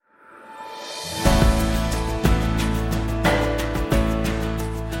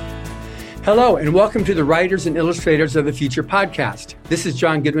Hello, and welcome to the Writers and Illustrators of the Future podcast. This is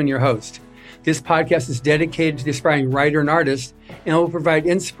John Goodwin, your host. This podcast is dedicated to the aspiring writer and artist, and will provide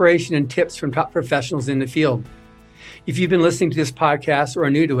inspiration and tips from top professionals in the field. If you've been listening to this podcast or are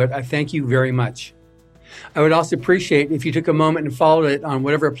new to it, I thank you very much. I would also appreciate if you took a moment and followed it on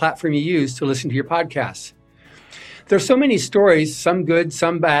whatever platform you use to listen to your podcasts. There's so many stories, some good,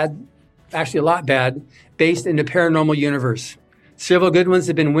 some bad, actually a lot bad, based in the paranormal universe. Several good ones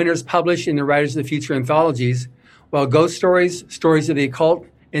have been winners published in the Writers of the Future anthologies, while ghost stories, stories of the occult,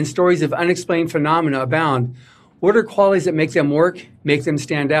 and stories of unexplained phenomena abound. What are qualities that make them work, make them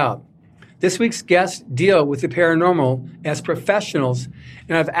stand out? This week's guests deal with the paranormal as professionals,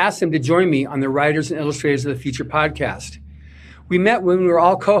 and I've asked them to join me on the Writers and Illustrators of the Future podcast. We met when we were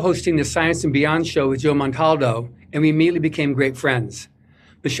all co-hosting the Science and Beyond show with Joe Montaldo, and we immediately became great friends.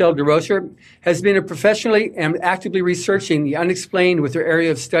 Michelle DeRocher has been professionally and actively researching the unexplained with her area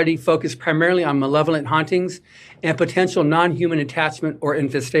of study focused primarily on malevolent hauntings and potential non-human attachment or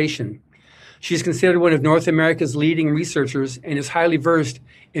infestation. She is considered one of North America's leading researchers and is highly versed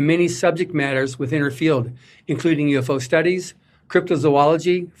in many subject matters within her field, including UFO studies,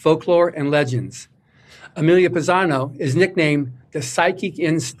 cryptozoology, folklore, and legends. Amelia Pisano is nicknamed the Psychic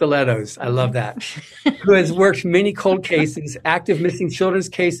in Stilettos. I love that. Who has worked many cold cases, active missing children's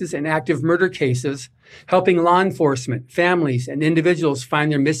cases, and active murder cases, helping law enforcement, families, and individuals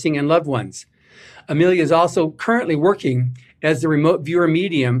find their missing and loved ones. Amelia is also currently working as the remote viewer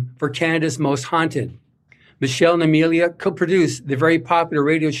medium for Canada's Most Haunted. Michelle and Amelia co-produce the very popular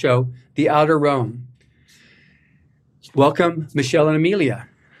radio show, The Outer Realm. Welcome, Michelle and Amelia.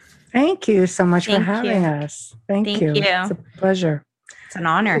 Thank you so much for having us. Thank you. It's a pleasure. It's an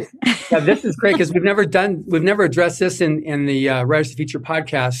honor. Yeah, this is great because we've never addressed this in the Writers of the Future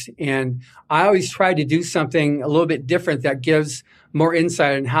podcast. And I always try to do something a little bit different that gives more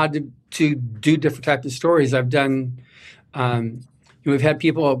insight on how to do different types of stories. I've done, we've had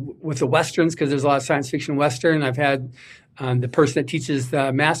people with the Westerns because there's a lot of science fiction Western. I've had the person that teaches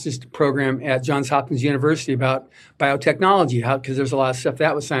the master's program at Johns Hopkins University about biotechnology, because there's a lot of stuff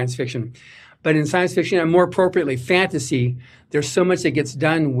that was science fiction. But in science fiction, and more appropriately, fantasy, there's so much that gets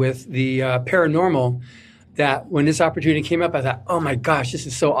done with the paranormal that when this opportunity came up, I thought, oh my gosh, this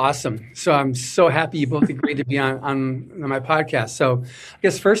is so awesome. So I'm so happy you both agreed to be on my podcast. So I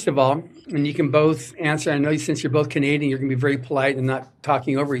guess first of all, and you can both answer, I know since you're both Canadian, you're going to be very polite and not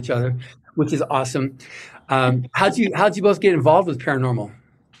talking over each other, which is awesome. How'd you both get involved with paranormal?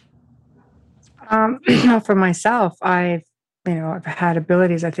 For myself, I've had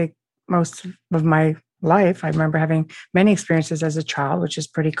abilities, I think, most of my life. I remember having many experiences as a child, which is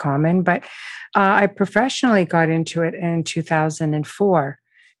pretty common, but I professionally got into it in 2004,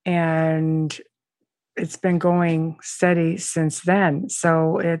 and it's been going steady since then.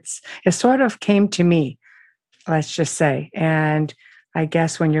 So it sort of came to me, let's just say. And I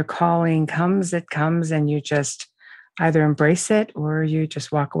guess when your calling comes, it comes, and you just either embrace it or you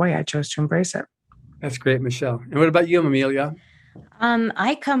just walk away. I chose to embrace it. That's great, Michelle. And what about you, Amelia?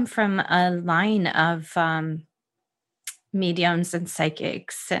 I come from a line of mediums and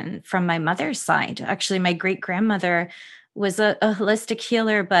psychics, and from my mother's side. Actually, my great-grandmother was a holistic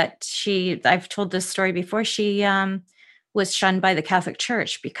healer, but I've told this story before, she was shunned by the Catholic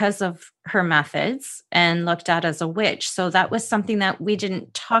Church because of her methods and looked at as a witch. So that was something that we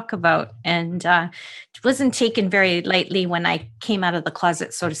didn't talk about, and it wasn't taken very lightly when I came out of the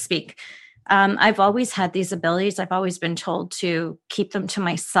closet, so to speak. I've always had these abilities. I've always been told to keep them to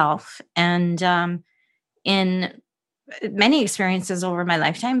myself. And in many experiences over my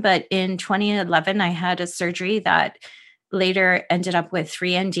lifetime, but in 2011, I had a surgery that later ended up with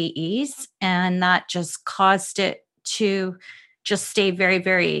 3 NDEs, and that just caused it to just stay very,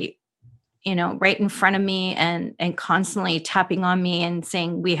 very, right in front of me and constantly tapping on me and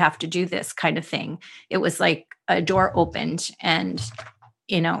saying, we have to do this kind of thing. It was like a door opened and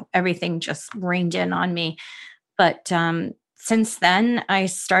everything just rained in on me. But since then, I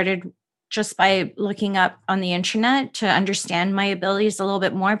started just by looking up on the internet to understand my abilities a little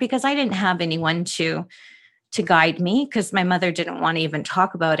bit more, because I didn't have anyone to guide me, because my mother didn't want to even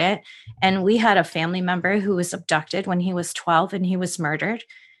talk about it. And we had a family member who was abducted when he was 12 and he was murdered.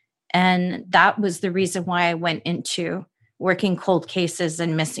 And that was the reason why I went into working cold cases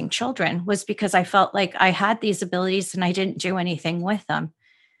and missing children, was because I felt like I had these abilities and I didn't do anything with them.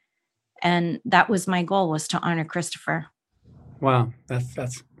 And that was my goal, was to honor Christopher. Wow,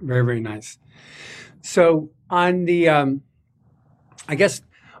 that's very, very nice. So on the, I guess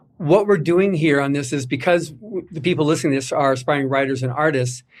what we're doing here on this is, because the people listening to this are aspiring writers and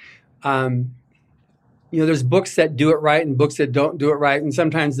artists, there's books that do it right and books that don't do it right. And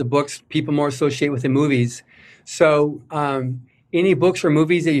sometimes the books people more associate with the movies. So any books or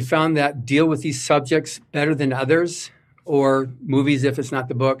movies that you found that deal with these subjects better than others, or movies if it's not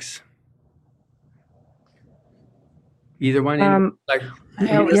the books? Either one?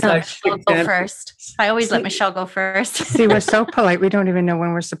 I always let Michelle go first. Michelle go first. See, we're so polite. We don't even know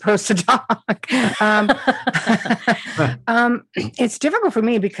when we're supposed to talk. It's difficult for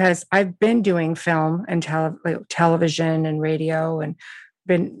me because I've been doing film and television and radio and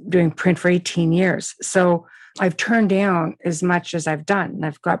been doing print for 18 years. So I've turned down as much as I've done. And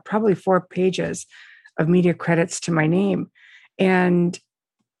I've got probably 4 pages of media credits to my name. And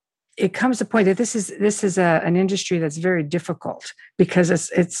it comes to a point that this is an industry that's very difficult because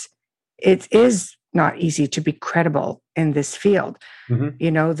it is not easy to be credible in this field.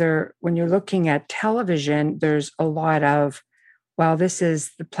 Mm-hmm. When you're looking at television, there's a lot of, well, this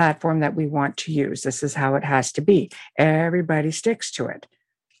is the platform that we want to use. This is how it has to be. Everybody sticks to it.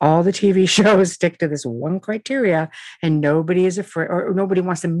 All the TV shows stick to this one criteria, and nobody is afraid, or nobody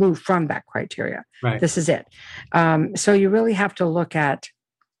wants to move from that criteria. Right. This is it. So you really have to look at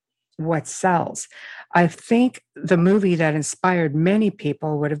what sells. I think the movie that inspired many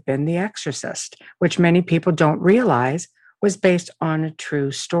people would have been The Exorcist, which many people don't realize was based on a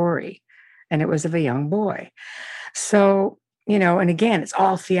true story. And it was of a young boy. So, and again, it's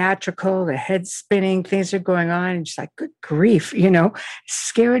all theatrical, the head spinning, things are going on, and just like, good grief,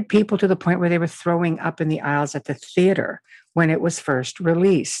 scared people to the point where they were throwing up in the aisles at the theater when it was first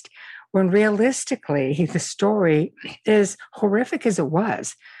released. When realistically, the story, as horrific as it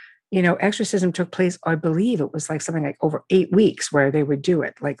was, exorcism took place, I believe it was like something like over 8 weeks where they would do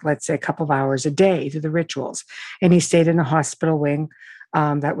it, like, let's say a couple of hours a day through the rituals. And he stayed in a hospital wing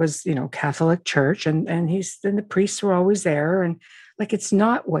that was, Catholic church. And the priests were always there. And like, it's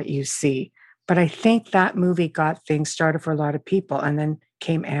not what you see. But I think that movie got things started for a lot of people. And then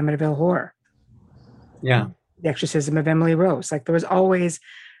came Amityville Horror. Yeah. The Exorcism of Emily Rose. Like, there was always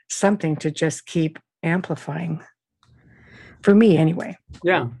something to just keep amplifying. For me, anyway.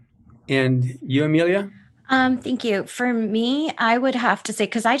 Yeah. And you, Amelia? Thank you. For me, I would have to say,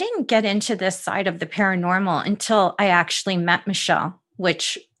 because I didn't get into this side of the paranormal until I actually met Michelle,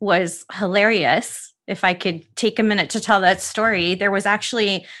 which was hilarious. If I could take a minute to tell that story, there was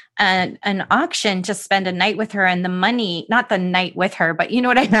actually an auction to spend a night with her, and the money, not the night with her, but you know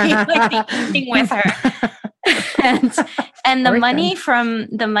what I mean, like the evening with her. and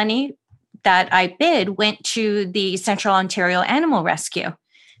the money that I bid went to the Central Ontario Animal Rescue.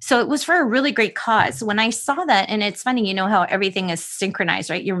 So it was for a really great cause. When I saw that, and it's funny, how everything is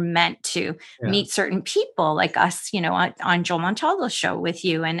synchronized, right? You're meant to meet certain people like us, on Joel Montalvo's show with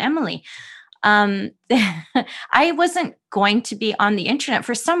you and Emily. I wasn't going to be on the internet.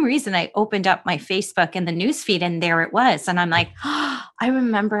 For some reason, I opened up my Facebook and the newsfeed, and there it was. And I'm like, I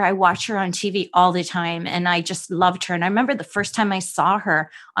remember I watched her on TV all the time, and I just loved her. And I remember the first time I saw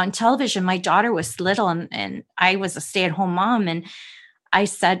her on television, my daughter was little, and I was a stay-at-home mom. And I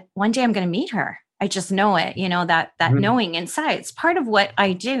said, one day I'm going to meet her. I just know it, that knowing inside. It's part of what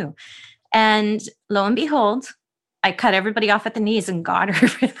I do. And lo and behold, I cut everybody off at the knees and got her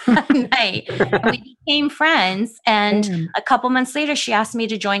for that night. And we became friends. And a couple months later, she asked me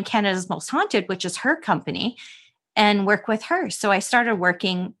to join Canada's Most Haunted, which is her company, and work with her. So I started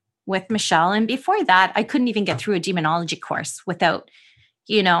working with Michelle. And before that, I couldn't even get through a demonology course without,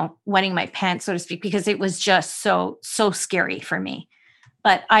 wetting my pants, so to speak, because it was just so scary for me.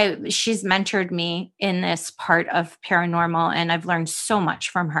 But she's mentored me in this part of paranormal, and I've learned so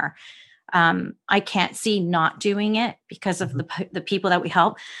much from her. I can't see not doing it because of the people that we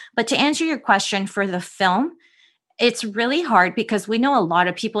help. But to answer your question for the film, it's really hard because we know a lot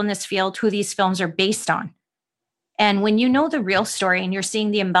of people in this field who these films are based on. And when you know the real story and you're seeing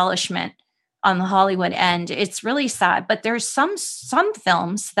the embellishment on the Hollywood end, it's really sad. But there's some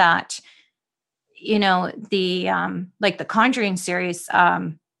films that, like the Conjuring series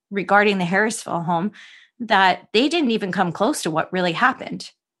regarding the Harrisville home, that they didn't even come close to what really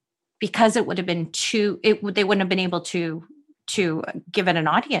happened because it would have been they wouldn't have been able to give it an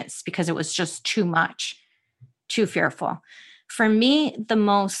audience because it was just too much, too fearful. For me, the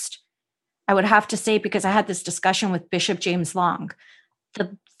most, I would have to say, because I had this discussion with Bishop James Long,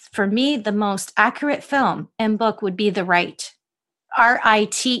 for me, the most accurate film and book would be The Rite.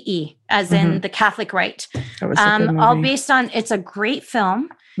 RITE, as in the Catholic Rite. All based on, it's a great film.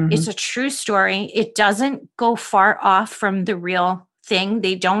 Mm-hmm. It's a true story. It doesn't go far off from the real thing.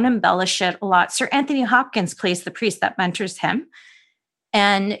 They don't embellish it a lot. Sir Anthony Hopkins plays the priest that mentors him.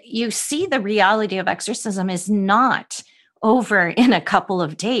 And you see the reality of exorcism is not over in a couple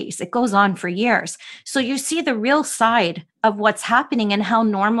of days. It goes on for years. So you see the real side of what's happening and how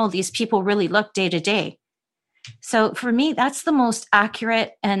normal these people really look day to day. So for me, that's the most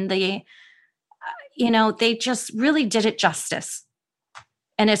accurate, and they just really did it justice.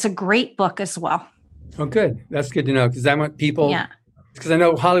 And it's a great book as well. Oh, good. That's good to know, because I want people, Yeah. because I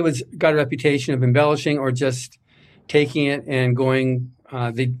know Hollywood's got a reputation of embellishing or just taking it and going,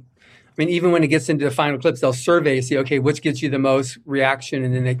 even when it gets into the final clips, they'll survey, say, okay, which gets you the most reaction,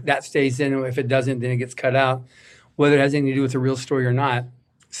 and then that stays in. If it doesn't, then it gets cut out, whether it has anything to do with the real story or not.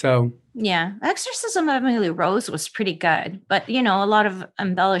 So yeah, Exorcism of Emily Rose was pretty good, but a lot of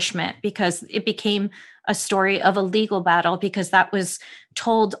embellishment, because it became a story of a legal battle, because that was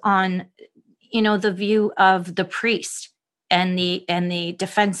told on, the view of the priest and the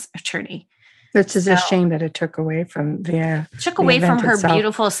defense attorney. It's a shame that it took away from the her itself.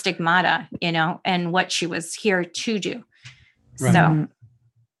 Beautiful stigmata, and what she was here to do. Right.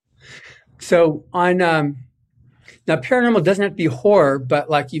 So on now, paranormal doesn't have to be horror, but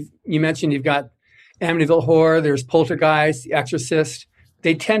like you mentioned, you've got Amityville Horror, there's Poltergeist, The Exorcist.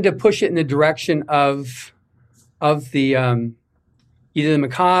 They tend to push it in the direction of the either the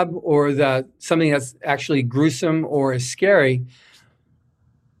macabre or something that's actually gruesome or is scary.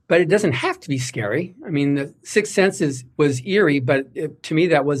 But it doesn't have to be scary. I mean, The Sixth Sense was eerie, but to me,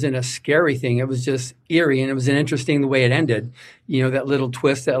 that wasn't a scary thing. It was just eerie, and it was interesting the way it ended. That little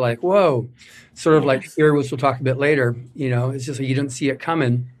twist that, like, whoa, sort of like Fear, which we'll talk a bit later. It's just like you didn't see it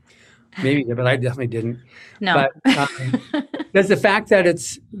coming. Maybe, but I definitely didn't. No. But there's the fact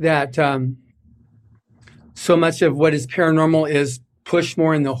that so much of what is paranormal is pushed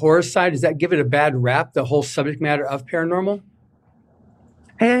more in the horror side. Does that give it a bad rap, the whole subject matter of paranormal?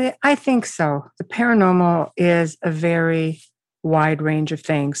 I think so. The paranormal is a very wide range of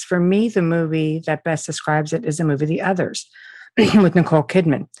things. For me, the movie that best describes it is the movie The Others with Nicole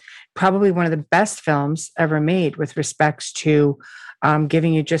Kidman. Probably one of the best films ever made with respects to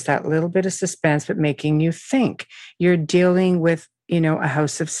giving you just that little bit of suspense, but making you think. You're dealing with, a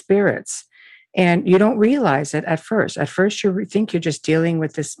house of spirits. And you don't realize it at first. At first, you think you're just dealing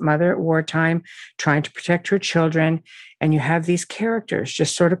with this mother at wartime, trying to protect her children. And you have these characters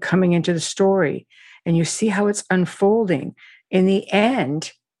just sort of coming into the story. And you see how it's unfolding. In the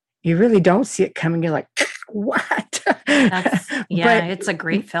end, you really don't see it coming. You're like, what? It's a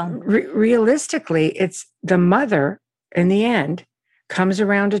great film. Realistically, it's the mother, in the end, comes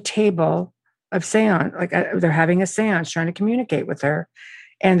around a table of seance. Like they're having a seance, trying to communicate with her.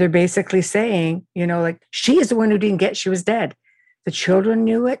 And they're basically saying, she is the one who didn't get, she was dead. The children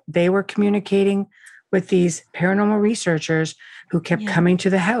knew it. They were communicating with these paranormal researchers who kept coming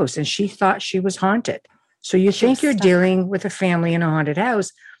to the house, and she thought she was haunted. So you think you're dealing with a family in a haunted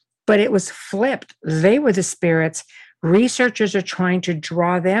house, but it was flipped. They were the spirits. Researchers are trying to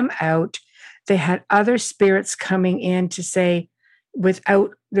draw them out. They had other spirits coming in to say,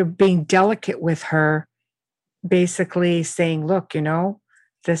 without they're being delicate with her, basically saying, look,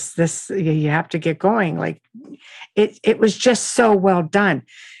 this you have to get going. Like it was just so well done.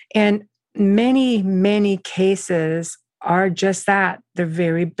 And many, many cases are just that. They're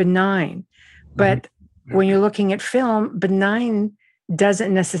very benign. But when you're looking at film, benign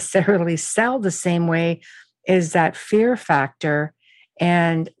doesn't necessarily sell the same way as that fear factor.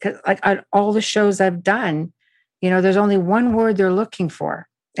 And like on all the shows I've done, there's only one word they're looking for,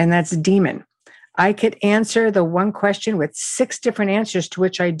 and that's demon. I could answer the one question with 6 different answers, to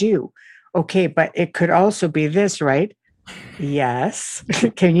which I do. Okay, but it could also be this, right? Yes.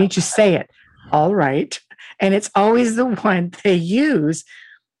 Can you just say it? All right. And it's always the one they use.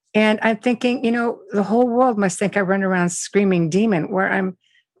 And I'm thinking, the whole world must think I run around screaming demon, where I'm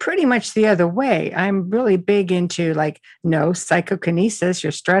pretty much the other way. I'm really big into no, psychokinesis.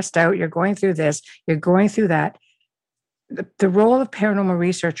 You're stressed out. You're going through this. You're going through that. The role of paranormal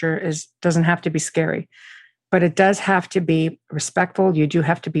researcher doesn't have to be scary, but it does have to be respectful. You do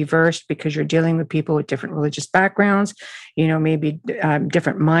have to be versed, because you're dealing with people with different religious backgrounds, maybe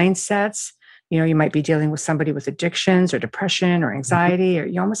different mindsets. You might be dealing with somebody with addictions or depression or anxiety, or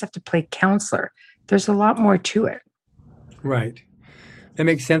you almost have to play counselor. There's a lot more to it. Right. That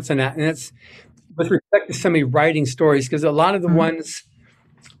makes sense on that. And it's with respect to somebody writing stories, because a lot of the ones,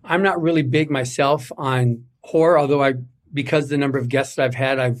 I'm not really big myself on horror, although because the number of guests that I've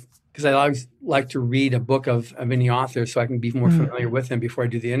had, because I always like to read a book of any author so I can be more familiar with them before I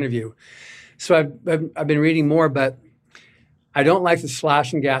do the interview. So I've been reading more, but I don't like the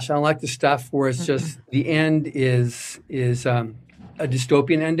slash and gash. I don't like the stuff where it's just the end is a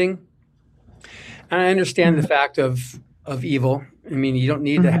dystopian ending. And I understand the fact of evil. I mean, you don't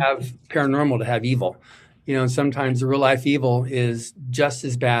need to have paranormal to have evil. And sometimes the real life evil is just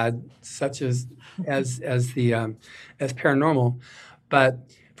as bad, such as paranormal. But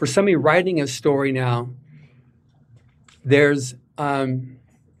for somebody writing a story now, there's I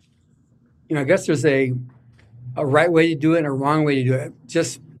guess there's a right way to do it and a wrong way to do it.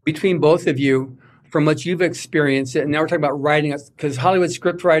 Just between both of you, from what you've experienced it, and now we're talking about writing, because Hollywood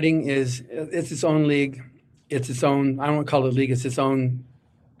script writing it's its own league. It's its own, I don't want to call it a league, it's its own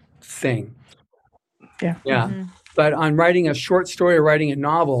thing. Yeah. Mm-hmm. But on writing a short story or writing a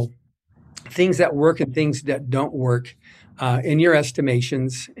novel, things that work and things that don't work, in your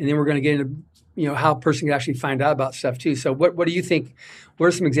estimations, and then we're going to get into how a person can actually find out about stuff too. So what do you think? What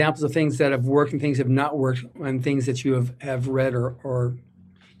are some examples of things that have worked and things that have not worked, and things that you have read or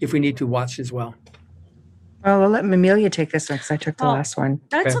if we need to watch as well? Well, I'll let Amelia take this one because I took the last one.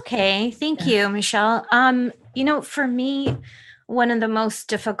 That's okay. Thank you, Michelle. For me, one of the most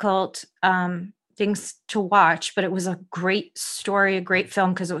difficult things to watch, but it was a great story, a great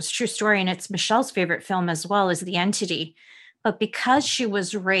film because it was a true story, and it's Michelle's favorite film as well, is The Entity. But because she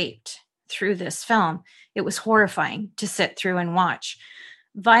was raped through this film, it was horrifying to sit through and watch.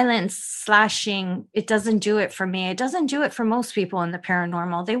 Violence, slashing, it doesn't do it for me. It doesn't do it for most people in the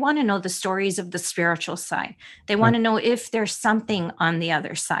paranormal. They want to know the stories of the spiritual side. They want to know if there's something on the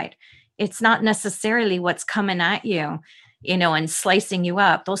other side. It's not necessarily what's coming at you, and slicing you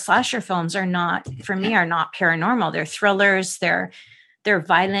up. Those slasher films are not paranormal. They're thrillers. They're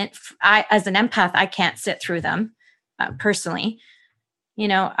violent. As an empath, I can't sit through them personally.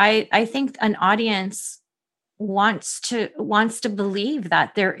 I think an audience wants to believe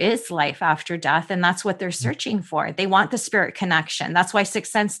that there is life after death, and that's what they're searching for. They want the spirit connection. That's why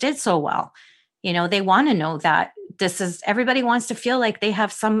Sixth Sense did so well. They want to know that everybody wants to feel like they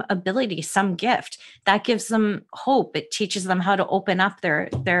have some ability, some gift that gives them hope. It teaches them how to open up their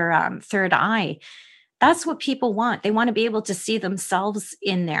third eye. That's what people want. They want to be able to see themselves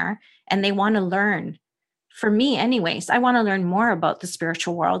in there, and they want to learn. For me anyways, I want to learn more about the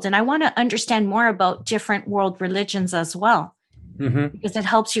spiritual world, and I want to understand more about different world religions as well, because it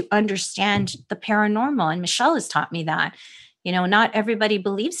helps you understand the paranormal. And Michelle has taught me that, not everybody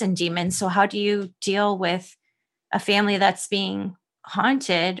believes in demons. So how do you deal with a family that's being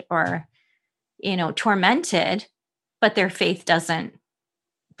haunted or, tormented, but their faith doesn't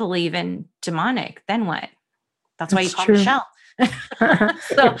believe in demonic? Then what? That's why you call Michelle.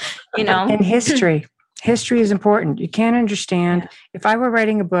 So, And history is important. You can't understand. If I were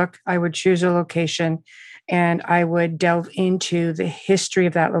writing a book, I would choose a location and I would delve into the history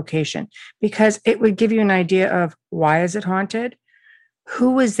of that location, because it would give you an idea of why is it haunted?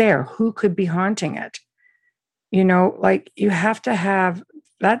 Who was there? Who could be haunting it? You have to have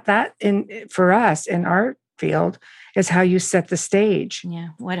that for us in our field is how you set the stage. Yeah.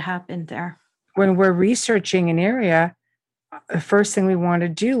 What happened there? When we're researching an area, the first thing we want to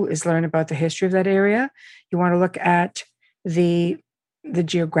do is learn about the history of that area. You want to look at the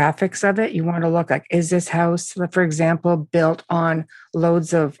geographics of it. You want to look like, is this house, for example, built on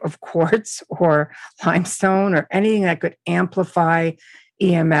loads of quartz or limestone or anything that could amplify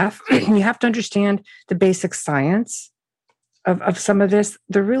EMF? You have to understand the basic science of some of this.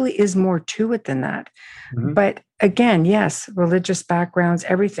 There really is more to it than that. But again, yes, religious backgrounds,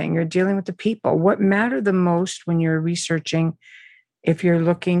 everything. You're dealing with the people. What matter the most when you're researching, if you're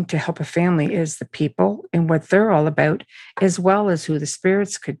looking to help a family, is the people and what they're all about, as well as who the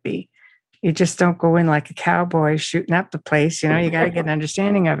spirits could be. You just don't go in like a cowboy shooting up the place. You got to get an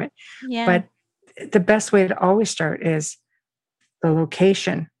understanding of it. Yeah. But the best way to always start is the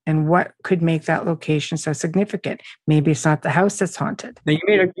location and what could make that location so significant. Maybe it's not the house that's haunted. Now, you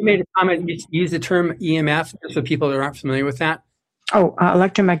made a comment. You used the term EMF for people that aren't familiar with that.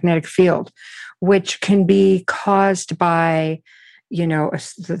 Electromagnetic field, which can be caused by,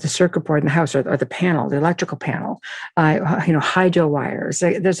 the circuit board in the house or the panel, the electrical panel, hydro wires.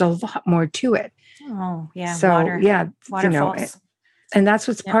 There's a lot more to it. Oh, yeah. So, waterfalls. And that's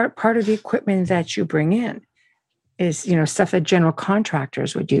what's part of the equipment that you bring in. Is, stuff that general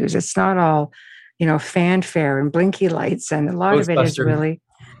contractors would use. It's not all, fanfare and blinky lights. And a lot of it is really,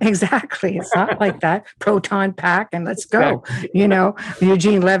 exactly. It's not like that. Proton pack and let's go,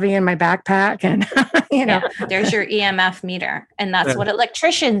 Eugene Levy in my backpack and, there's your EMF meter. And that's what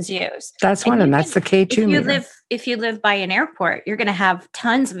electricians use. That's one of them. That's the K2 meter. If you live by an airport, you're going to have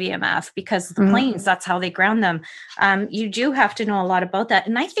tons of EMF because the planes, that's how they ground them. You do have to know a lot about that.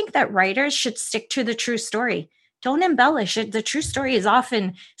 And I think that writers should stick to the true story. Don't embellish it. The true story is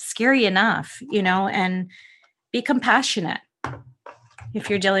often scary enough, and be compassionate if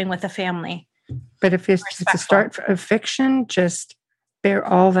you're dealing with a family. But if it's a start of fiction, just bear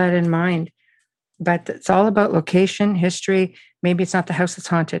all that in mind. but it's all about location, history. Maybe it's not the house that's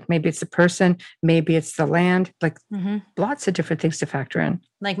haunted. Maybe it's the person. Maybe it's the land. Like lots of different things to factor in.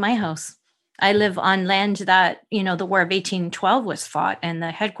 Like my house. I live on land that, the War of 1812 was fought, and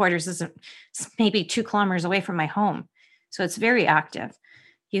the headquarters is maybe 2 kilometers away from my home. So it's very active.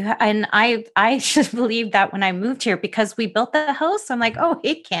 And I should believe that when I moved here, because we built the house, I'm like, oh,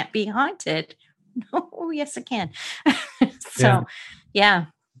 it can't be haunted. No, yes, it can. So, yeah.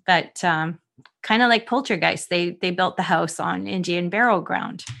 But kind of like Poltergeist, they built the house on Indian burial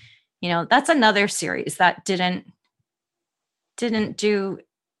ground. That's another series that didn't do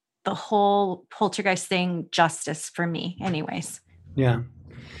the whole Poltergeist thing justice for me anyways. Yeah.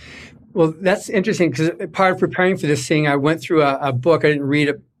 Well, that's interesting, because part of preparing for this thing, I went through a book. I didn't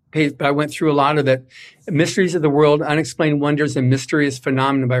read it, but I went through a lot of it. Mysteries of the World, Unexplained Wonders and Mysterious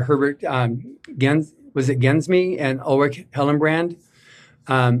Phenomena by Herbert Gensmy and Ulrich Hillenbrand.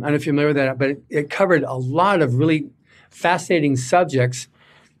 I don't know if you're familiar with that, but it covered a lot of really fascinating subjects.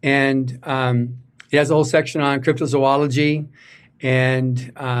 And it has a whole section on cryptozoology and,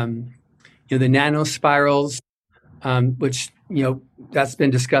 the nanospirals, which, that's been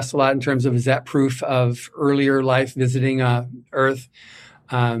discussed a lot in terms of, is that proof of earlier life visiting Earth?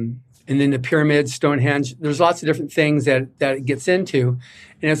 And then the pyramids, Stonehenge. There's lots of different things that it gets into.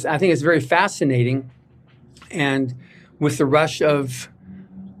 And I think it's very fascinating. And with the rush of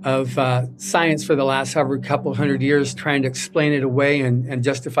science for the last couple hundred years, trying to explain it away and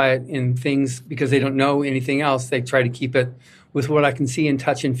justify it in things because they don't know anything else, they try to keep it with what I can see and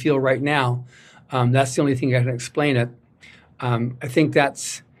touch and feel right now. That's the only thing I can explain it. I think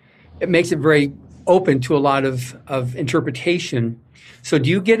it makes it very open to a lot of interpretation. So do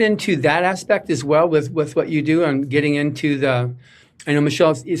you get into that aspect as well with what you do and getting into I know,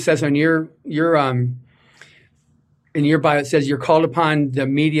 Michelle, it says on your in your bio, it says you're called upon the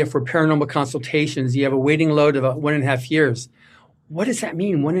media for paranormal consultations. You have a waiting load of 1.5 years. What does that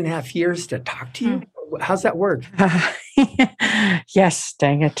mean, 1.5 years to talk to you? How's that work? Yes,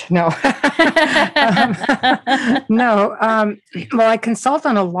 dang it. No. No. Well, I consult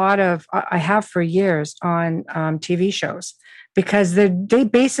on a lot I have for years on TV shows, because they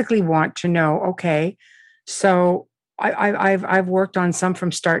basically want to know, okay, so I've worked on some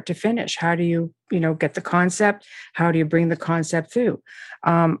from start to finish. How do you, get the concept? How do you bring the concept through?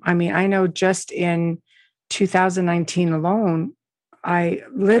 I know just in 2019 alone, I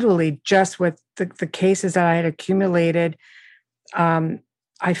literally, just with the cases that I had accumulated, I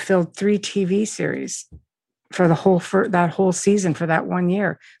filled 3 TV series for that whole season, for that 1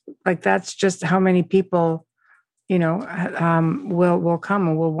 year. Like, that's just how many people, will come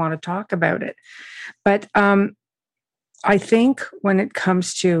and will want to talk about it. But I think when it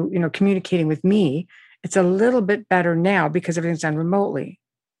comes to, communicating with me, it's a little bit better now because everything's done remotely.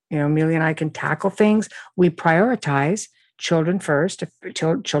 Amelia and I can tackle things. We prioritize children first. If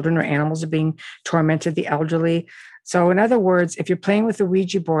children or animals are being tormented, the elderly. So in other words, if you're playing with the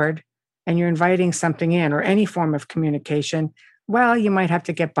Ouija board and you're inviting something in, or any form of communication, well, you might have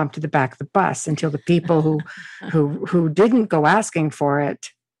to get bumped to the back of the bus until the people who didn't go asking for it,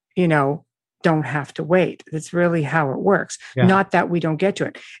 don't have to wait. That's really how it works. Yeah. Not that we don't get to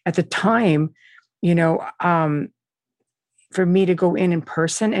it. At the time, for me to go in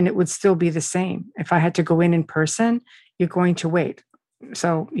person, and it would still be the same. If I had to go in person, you're going to wait.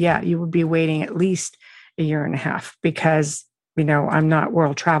 So yeah, you would be waiting at least 1.5 years, because, I'm not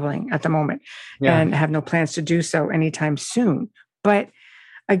world traveling at the moment and have no plans to do so anytime soon. But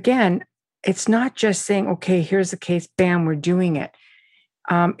again, it's not just saying, okay, here's the case, bam, we're doing it.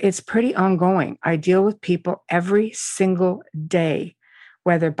 It's pretty ongoing. I deal with people every single day,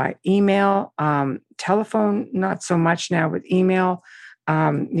 whether by email, telephone, not so much now with email,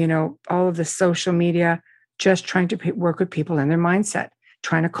 all of the social media, just trying to work with people in their mindset,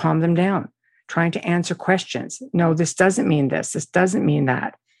 trying to calm them down, trying to answer questions. No, this doesn't mean this. This doesn't mean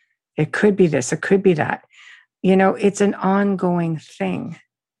that. It could be this. It could be that. It's an ongoing thing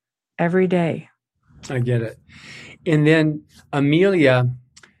every day. I get it. And then Amelia,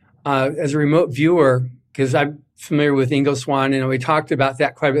 as a remote viewer, because I'm familiar with Ingo Swann, and we talked about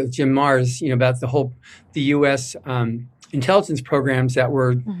that quite a bit with Jim Mars, about the U.S. Intelligence programs that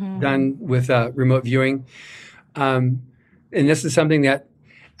were done with remote viewing. And this is something that,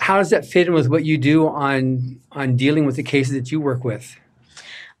 how does that fit in with what you do on dealing with the cases that you work with?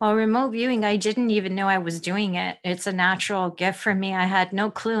 Well, remote viewing, I didn't even know I was doing it. It's a natural gift for me. I had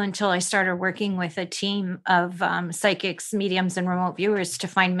no clue until I started working with a team of psychics, mediums, and remote viewers to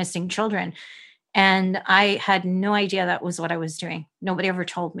find missing children. And I had no idea that was what I was doing. Nobody ever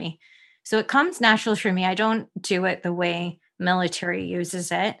told me. So it comes natural for me. I don't do it the way military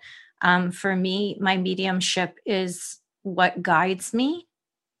uses it. For me, my mediumship is what guides me,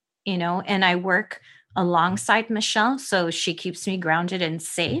 and I work alongside Michelle. So she keeps me grounded and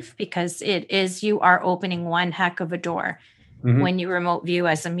safe, because you are opening one heck of a door when you remote view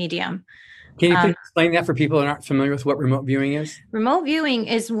as a medium. Can you please explain that for people that aren't familiar with what remote viewing is? Remote viewing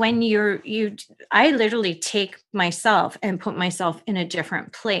is when I literally take myself and put myself in a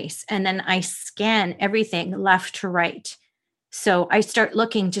different place, and then I scan everything left to right. So I start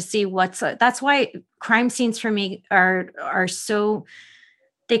looking to see that's why crime scenes for me are so,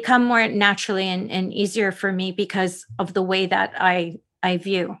 they come more naturally and easier for me because of the way that I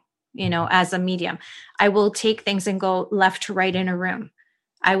view, as a medium. I will take things and go left to right in a room.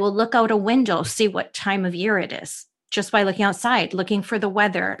 I will look out a window, see what time of year it is, just by looking outside, looking for the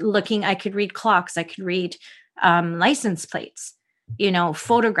weather, I could read clocks, I could read license plates,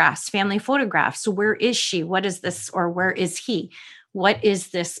 photographs, family photographs. So where is she? What is this? Or where is he? What is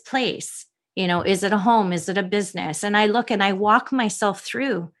this place? Is it a home? Is it a business? And I look and I walk myself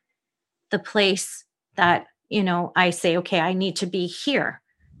through the place that, I say, okay, I need to be here.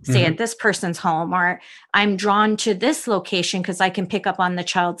 Say at this person's home, or I'm drawn to this location because I can pick up on the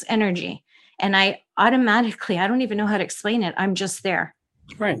child's energy. And I automatically, I don't even know how to explain it. I'm just there.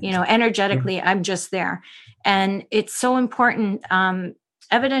 Right. Energetically, I'm just there. And it's so important.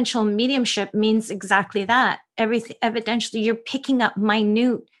 Evidential mediumship means exactly that. Everything evidentially, you're picking up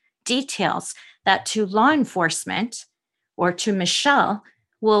minute details that to law enforcement or to Michelle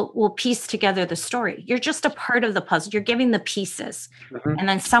will piece together the story. You're just a part of the puzzle. You're giving the pieces, and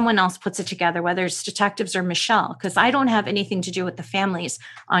then someone else puts it together, whether it's detectives or Michelle, because I don't have anything to do with the families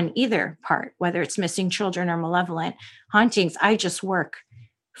on either part, whether it's missing children or malevolent hauntings. I just work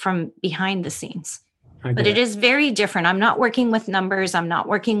from behind the scenes. But it is very different. I'm not working with numbers. I'm not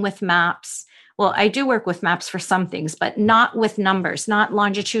working with maps. Well, I do work with maps for some things, but not with numbers, not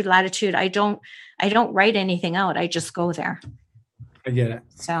longitude, latitude. I don't write anything out. I just go there. I get it.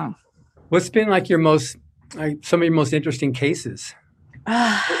 So, what's been like some of your most interesting cases?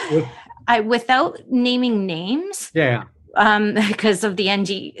 Without naming names. Yeah. Because of the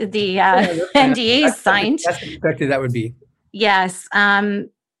NDAs signed. That's expected. That would be. Yes.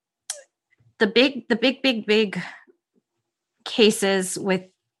 The big cases with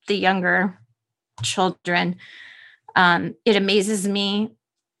the younger children. It amazes me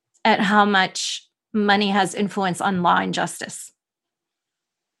at how much money has influence on law and justice.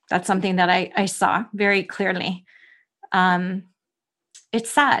 That's something that I saw very clearly. It's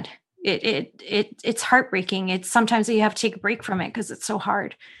sad. It's heartbreaking. It's sometimes you have to take a break from it because it's so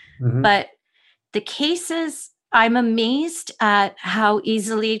hard. But the cases, I'm amazed at how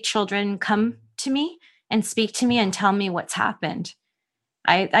easily children come to me and speak to me and tell me what's happened.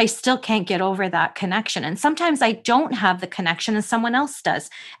 I still can't get over that connection. And sometimes I don't have the connection and someone else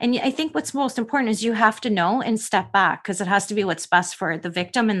does. And I think what's most important is you have to know and step back, because it has to be what's best for the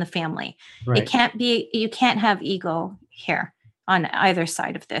victim and the family. Right. You can't have ego here on either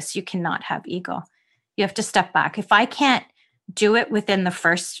side of this. You cannot have ego. You have to step back. If I can't do it within the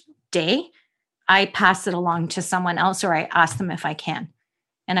first day, I pass it along to someone else, or I ask them if I can.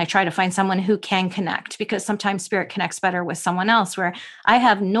 And I try to find someone who can connect, because sometimes spirit connects better with someone else, where I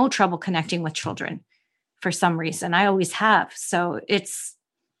have no trouble connecting with children for some reason. I always have. So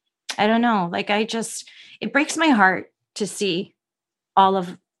I don't know, it breaks my heart to see all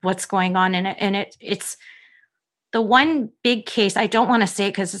of what's going on in it. And it's the one big case. I don't want to say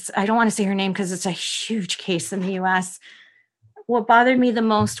it I don't want to say her name because it's a huge case in the US. What bothered me the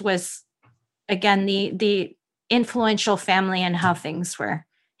most was, again, the influential family and how things were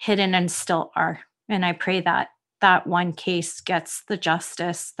hidden and still are. And I pray that that one case gets the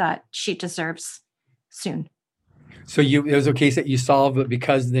justice that she deserves soon. So it was a case that you solved, but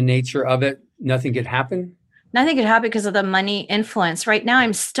because of the nature of it, nothing could happen? Nothing could happen because of the money influence. Right now,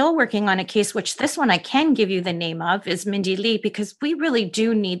 I'm still working on a case, which this one I can give you the name of, is Mindy Lee, because we really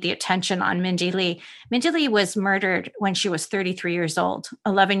do need the attention on Mindy Lee. Mindy Lee was murdered when she was 33 years old,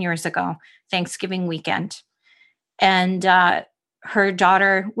 11 years ago, Thanksgiving weekend. And her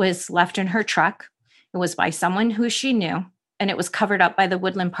daughter was left in her truck. It was by someone who she knew, and it was covered up by the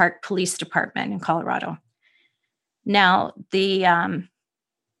Woodland Park Police Department in Colorado. Now, the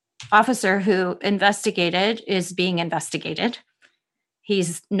officer who investigated is being investigated.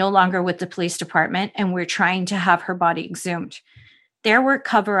 He's no longer with the police department, and we're trying to have her body exhumed. There were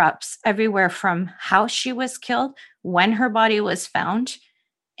cover-ups everywhere from how she was killed, when her body was found,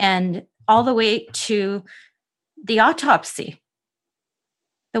 and all the way to the autopsy,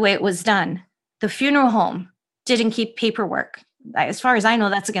 the way it was done. The funeral home didn't keep paperwork. As far as I know,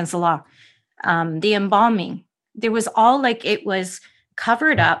 that's against the law. The embalming, there was all it was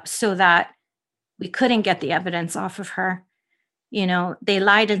covered up so that we couldn't get the evidence off of her. They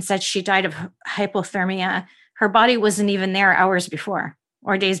lied and said she died of hypothermia. Her body wasn't even there hours before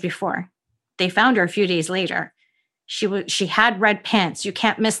or days before. They found her a few days later. She had red pants. You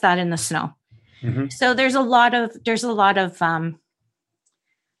can't miss that in the snow. Mm-hmm. So there's a lot of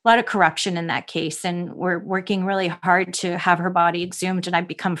corruption in that case, and we're working really hard to have her body exhumed. And I've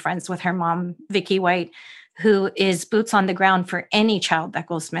become friends with her mom, Vicki White, who is boots on the ground for any child that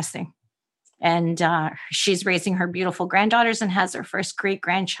goes missing. And she's raising her beautiful granddaughters and has her first great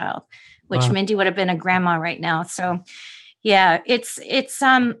grandchild, which wow. Mindy would have been a grandma right now. So yeah, it's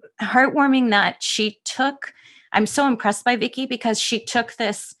heartwarming that she took. I'm so impressed by Vicki because she took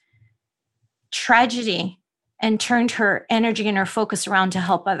this tragedy and turned her energy and her focus around to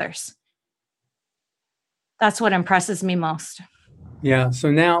help others. That's what impresses me most. Yeah. So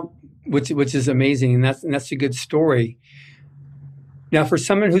now, which is amazing, and that's a good story. Now, for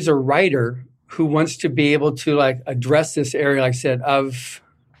someone who's a writer who wants to be able to address this area, like I said, of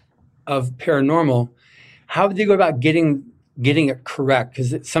paranormal, how do they go about getting it correct?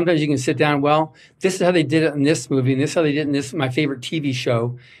 Because sometimes you can sit down, well, this is how they did it in this movie, and this is how they did it in this, my favorite TV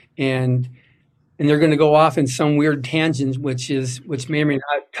show, and they're going to go off in some weird tangent, which may or may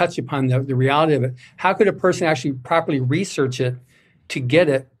not touch upon the reality of it. How could a person actually properly research it to get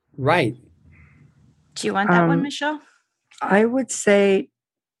it right? Do you want that one, Michelle? I would say,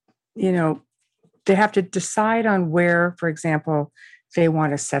 they have to decide on where, for example, they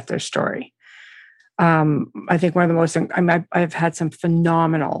want to set their story. I think one of the most, I've had some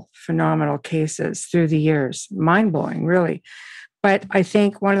phenomenal cases through the years, mind-blowing, really. But I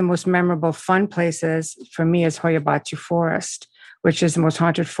think one of the most memorable, fun places for me is Hoia Baciu Forest, which is the most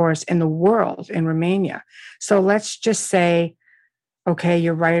haunted forest in the world in Romania. So let's just say, okay,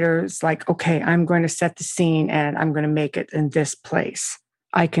 your writer's like, okay, I'm going to set the scene and I'm going to make it in this place.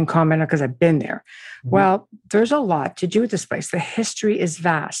 I can comment on because I've been there. Mm-hmm. Well, there's a lot to do with this place. The history is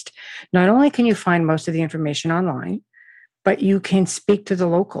vast. Not only can you find most of the information online, but you can speak to the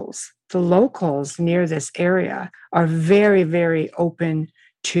locals. The locals near this area are very, very open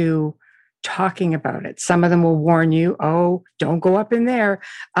to talking about it. Some of them will warn you, oh, don't go up in there.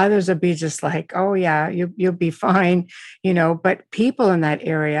 Others will be just like, oh yeah, you'll be fine, but people in that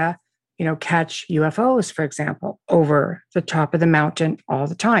area, catch UFOs, for example, over the top of the mountain all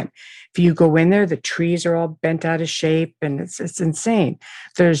the time. If you go in there, the trees are all bent out of shape and it's insane.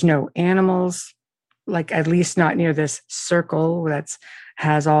 There's no animals, at least not near this circle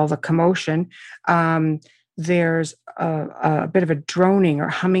has all the commotion. There's a bit of a droning or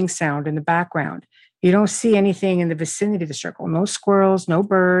humming sound in the background. You don't see anything in the vicinity of the circle. No squirrels, no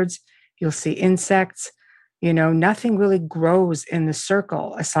birds. You'll see insects. Nothing really grows in the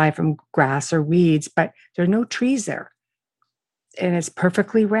circle aside from grass or weeds, but there are no trees there. And it's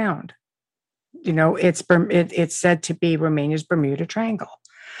perfectly round. It's said to be Romania's Bermuda Triangle.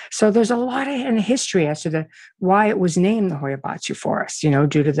 So there's a lot in history as to why it was named the Hoia Baciu Forest, due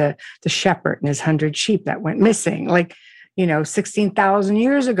to the shepherd and his 100 sheep that went missing. 16,000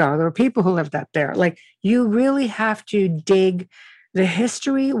 years ago, there were people who lived up there. You really have to dig. The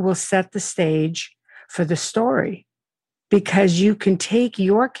history will set the stage for the story, because you can take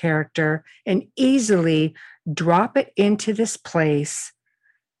your character and easily drop it into this place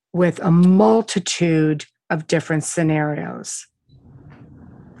with a multitude of different scenarios.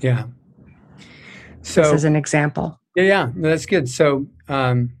 Yeah. So this is an example. Yeah. No, that's good. So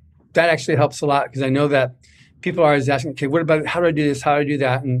that actually helps a lot, because I know that people are always asking, okay, what about, how do I do this? How do I do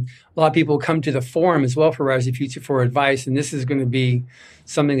that? And a lot of people come to the forum as well for Rise of the Future for advice. And this is going to be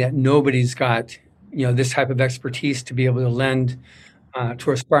something that nobody's got, this type of expertise to be able to lend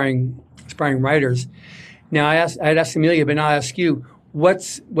to aspiring writers. Now, I'd asked Amelia, but now I'll ask you,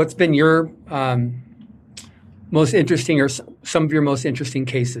 what's been your most interesting, or some of your most interesting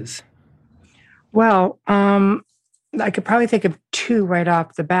cases? Well, I could probably think of two right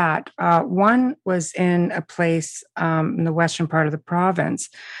off the bat. One was in a place in the western part of the province,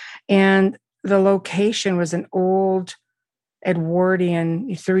 and the location was an old Edwardian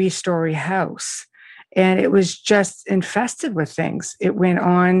 3-story house. And it was just infested with things. It went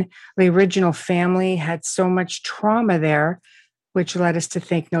on. The original family had so much trauma there, which led us to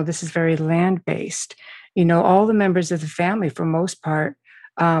think, no, this is very land-based. All the members of the family, for most part,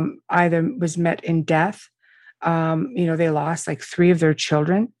 either was met in death. They lost 3 of their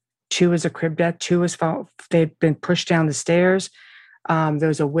children. 2 was a crib death. 2 was found, they'd been pushed down the stairs. There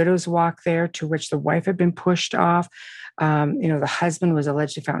was a widow's walk there to which the wife had been pushed off. The husband was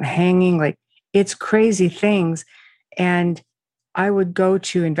allegedly found hanging. It's crazy things. And I would go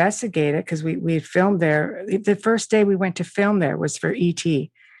to investigate it because we had filmed there. The first day we went to film there was for ET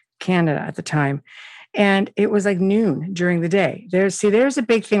Canada at the time. And it was like noon during the day. There's a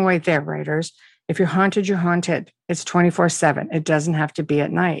big thing right there, writers. If you're haunted, you're haunted. It's 24/7. It doesn't have to be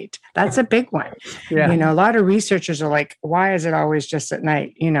at night. That's a big one. Yeah. A lot of researchers are like, why is it always just at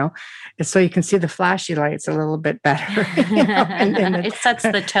night? And so you can see the flashy lights a little bit better. It sets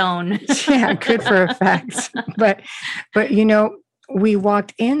the tone. Yeah, good for effects. But we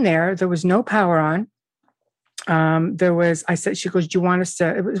walked in there. There was no power on. I said, she goes, do you want us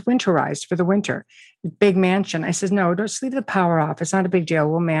to, it was winterized for the winter, big mansion. I said, no, just leave the power off. It's not a big deal.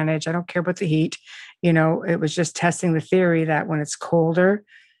 We'll manage. I don't care about the heat. It was just testing the theory that when it's colder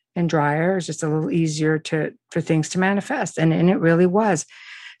and drier, it's just a little easier for things to manifest. And it really was.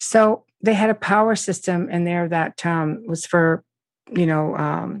 So they had a power system in there that was for,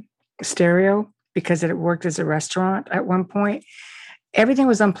 stereo, because it worked as a restaurant at one point. Everything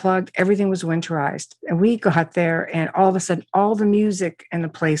was unplugged. Everything was winterized. And we got there and all of a sudden, all the music in the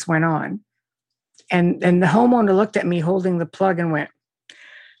place went on. And the homeowner looked at me holding the plug and went,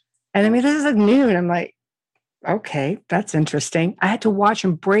 and I mean, this is like noon. I'm like, okay, that's interesting. I had to watch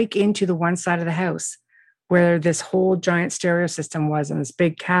him break into the one side of the house where this whole giant stereo system was in this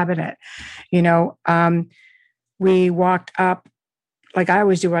big cabinet. We walked up, like I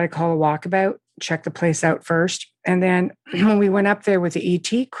always do what I call a walkabout, check the place out first. And then when we went up there with the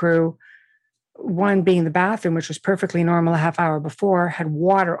ET crew, one being the bathroom, which was perfectly normal a half hour before, had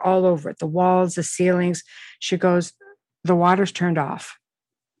water all over it, the walls, the ceilings. She goes, the water's turned off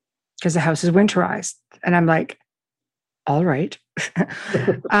because the house is winterized. And I'm like, all right.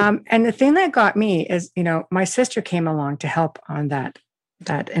 And the thing that got me is, my sister came along to help on that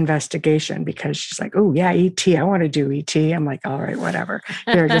investigation because she's like, oh yeah, ET, I want to do ET. I'm like, all right, whatever.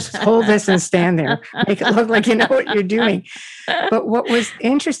 Here, just hold this and stand there. Make it look like you know what you're doing. But what was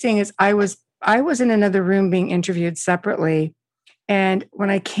interesting is I was in another room being interviewed separately. And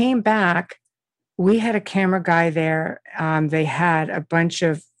when I came back, we had a camera guy there. They had a bunch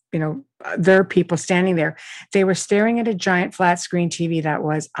of, their people standing there. They were staring at a giant flat screen TV that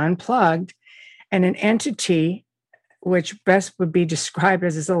was unplugged, and an entity, which best would be described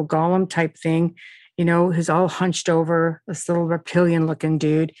as this little golem type thing, who's all hunched over, this little reptilian looking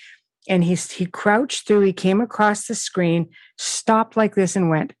dude. And he crouched through, he came across the screen, stopped like this and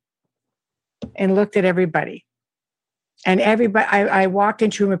went and looked at everybody. And everybody, I walked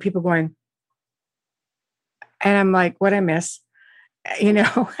into a room of people going, and I'm like, what'd I miss? And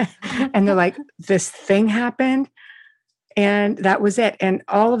they're like, this thing happened. And that was it. And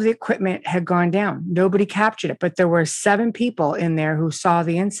all of the equipment had gone down. Nobody captured it, but there were 7 people in there who saw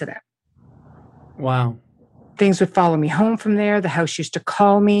the incident. Wow. Things would follow me home from there. The house used to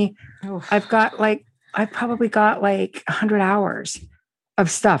call me. Oof. I've probably got like 100 hours of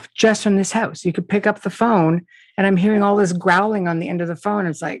stuff just from this house. You could pick up the phone and I'm hearing all this growling on the end of the phone.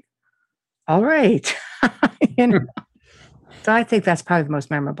 It's like, all right. So I think that's probably the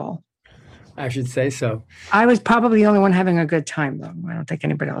most memorable. I should say so. I was probably the only one having a good time, though. I don't think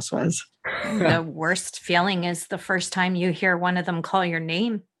anybody else was. The worst feeling is the first time you hear one of them call your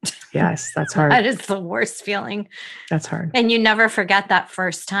name. Yes, that's hard. That is the worst feeling. That's hard. And you never forget that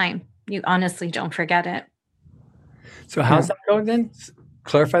first time. You honestly don't forget it. So how's that going then?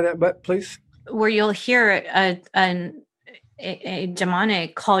 Clarify that, please. Where you'll hear a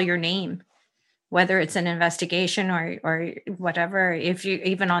demonic call your name, whether it's an investigation or whatever, if you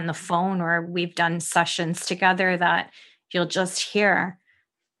even on the phone, or we've done sessions together that you'll just hear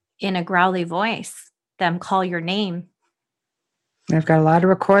in a growly voice them call your name. I've got a lot of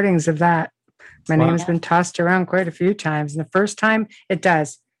recordings of that. My name has been tossed around quite a few times. And the first time it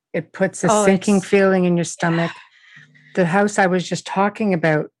does, it puts a sinking feeling in your stomach. The house I was just talking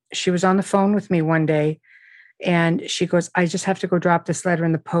about, she was on the phone with me one day and she goes, I just have to go drop this letter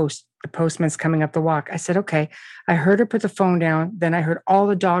in the post. The postman's coming up the walk. I said, okay. I heard her put the phone down. Then I heard all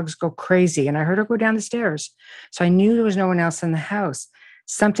the dogs go crazy and I heard her go down the stairs. So I knew there was no one else in the house.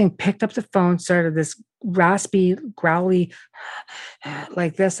 Something picked up the phone, started this raspy, growly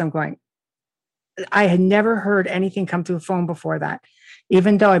like this. I'm going, I had never heard anything come through a phone before that.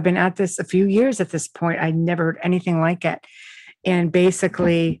 Even though I've been at this a few years at this point, I never heard anything like it. And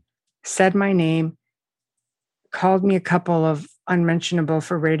basically said my name, called me a couple of unmentionable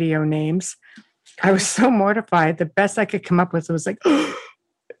for radio names. I was so mortified. The best I could come up with was like,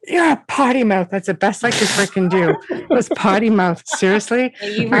 yeah, potty mouth. That's the best I could freaking do. It was potty mouth. Seriously.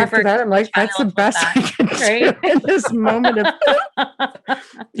 After that, I'm like, that's the best I can do in this moment of.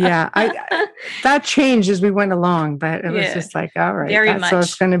 Yeah, that changed as we went along, but it was just like, all right, that's what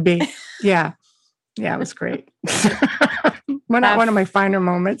it's going to be. Yeah, it was great. not one of my finer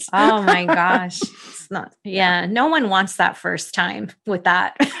moments. Oh my gosh. It's not, yeah. No one wants that first time with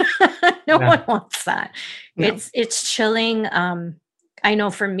that. No one wants that. No. It's chilling. I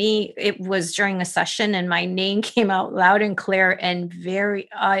know for me, it was during a session and my name came out loud and clear and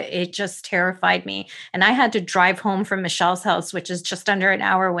it just terrified me. And I had to drive home from Michelle's house, which is just under an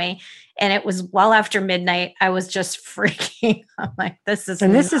hour away. And it was well after midnight. I was just freaking. I'm like, this is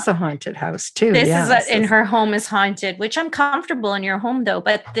a haunted house too. And her home is haunted, which I'm comfortable in your home though.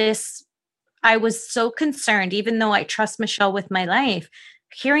 But I was so concerned, even though I trust Michelle with my life,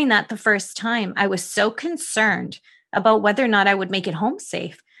 hearing that the first time, I was so concerned about whether or not I would make it home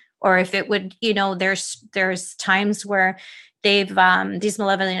safe, or if it would, there's times where these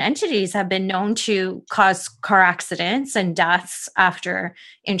malevolent entities have been known to cause car accidents and deaths after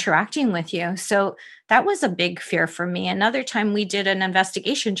interacting with you. So that was a big fear for me. Another time we did an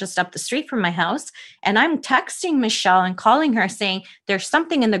investigation just up the street from my house, and I'm texting Michelle and calling her saying, there's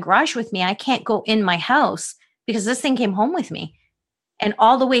something in the garage with me. I can't go in my house because this thing came home with me. And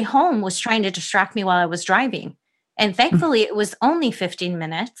all the way home was trying to distract me while I was driving. And thankfully, it was only 15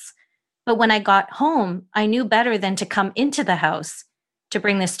 minutes. But when I got home, I knew better than to come into the house to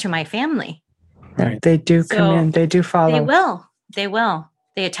bring this to my family. Right. They do come in. They do follow. They will.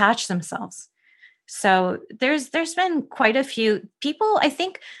 They attach themselves. So there's been quite a few people. I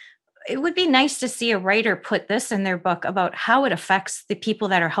think it would be nice to see a writer put this in their book about how it affects the people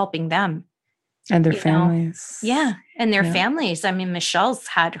that are helping them. And their families. Yeah. And their families. I mean, Michelle's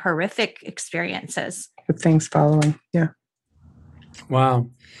had horrific experiences. With things following. Yeah. Wow.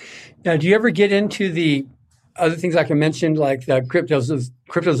 Now, do you ever get into the other things like I mentioned, like the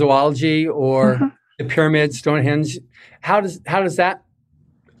cryptozoology or the pyramids, Stonehenge? How does that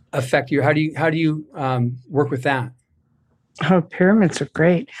affect you? How do you work with that? Oh, pyramids are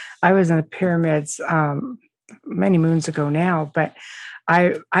great. I was in the pyramids many moons ago now, but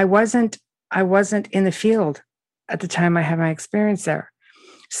I wasn't in the field at the time I had my experience there.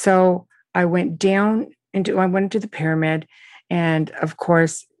 So I went into the pyramid, and of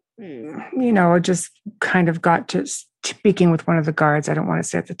course, just kind of got to speaking with one of the guards. I don't want to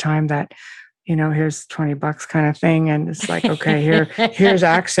say at the time that, here's $20 kind of thing. And it's like, okay, here's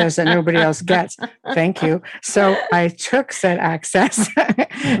access that nobody else gets. Thank you. So I took said access,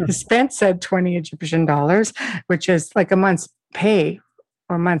 spent said 20 Egyptian dollars, which is like a month's pay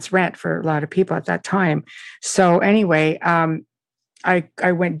or month's rent for a lot of people at that time. So anyway,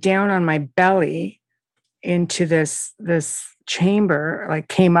 I went down on my belly into this chamber, like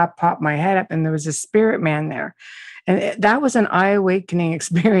came up, popped my head up, and there was a spirit man there. And that was an eye-awakening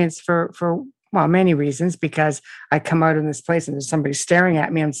experience for many reasons, because I come out in this place and there's somebody staring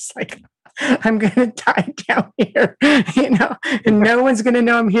at me. I'm just like, I'm going to die down here, and no one's going to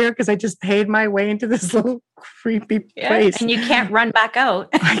know I'm here because I just paid my way into this little creepy place. And you can't run back out.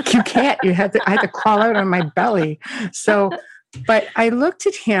 You can't. I had to crawl out on my belly. So, but I looked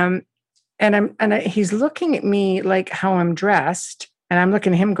at him, and he's looking at me like how I'm dressed, and I'm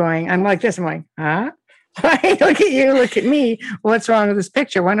looking at him going, I'm like this. I'm like, huh? Look at you, look at me. What's wrong with this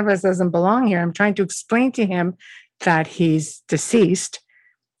picture? One of us doesn't belong here. I'm trying to explain to him that he's deceased.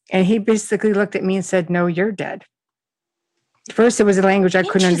 And he basically looked at me and said, no, you're dead. First, it was a language I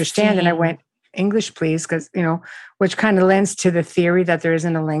couldn't understand. And I went, English, please, because, which kind of lends to the theory that there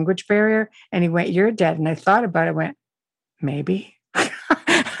isn't a language barrier. And he went, you're dead. And I thought about it, went, maybe.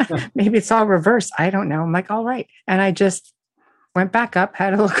 Maybe it's all reversed. I don't know. I'm like, all right. And I just went back up,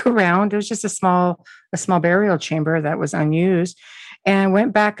 had a look around. It was just a small burial chamber that was unused, and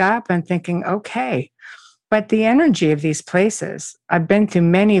went back up and thinking, okay. But the energy of these places, I've been to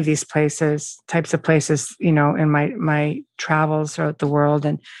many of these types of places, in my travels throughout the world,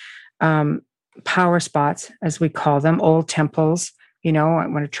 and power spots, as we call them, old temples. When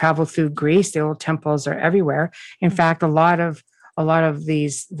I travel through Greece, the old temples are everywhere. In fact, a lot of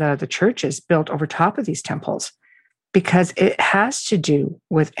these, the churches built over top of these temples, because it has to do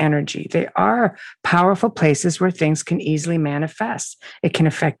with energy. They are powerful places where things can easily manifest. It can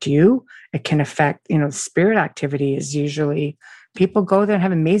affect you. It can affect, spirit activity is usually, people go there and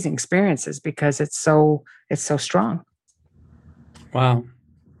have amazing experiences because it's so strong. Wow.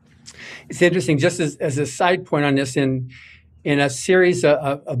 It's interesting, just as a side point on this, in a series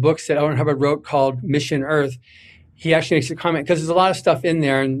of books that Owen Hubbard wrote called Mission Earth, he actually makes a comment, because there's a lot of stuff in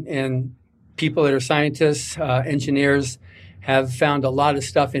there, and people that are scientists, engineers, have found a lot of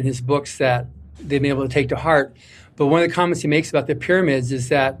stuff in his books that they've been able to take to heart. But one of the comments he makes about the pyramids is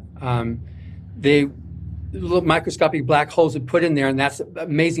that little microscopic black holes are put in there, and that's an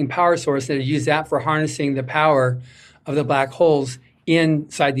amazing power source, that they use that for harnessing the power of the black holes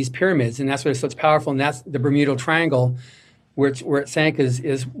inside these pyramids. And that's why it's so powerful. And that's the Bermuda Triangle. where it sank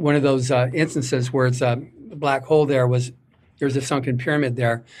is one of those instances where it's a black hole. There's a sunken pyramid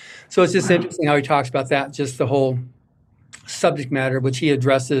there. So it's just interesting how he talks about that, just the whole subject matter, which he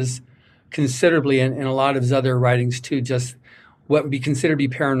addresses considerably in a lot of his other writings too, just what would be considered to be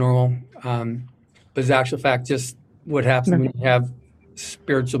paranormal, but is actual fact just what happens when you have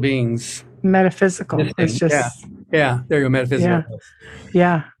spiritual beings. Metaphysical. It's just yeah. There you go, metaphysical.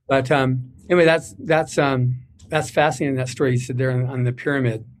 Yeah. But anyway, that's fascinating, that story you said there on the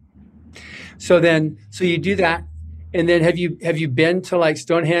pyramid. So you do that, and then have you been to like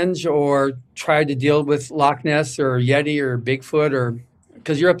Stonehenge or tried to deal with Loch Ness or Yeti or Bigfoot, or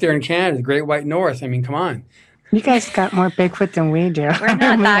because you're up there in Canada, the Great White North? I mean, come on. You guys got more Bigfoot than we do. We're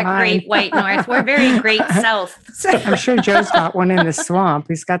not that Great White North. We're very Great South. I'm sure Joe's got one in the swamp.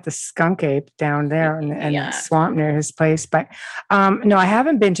 He's got the skunk ape down there in the swamp near his place. But no, I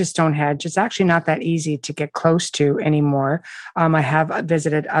haven't been to Stonehenge. It's actually not that easy to get close to anymore. I have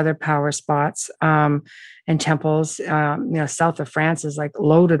visited other power spots and temples. South of France is like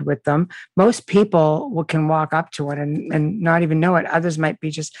loaded with them. Most people can walk up to it and not even know it. Others might be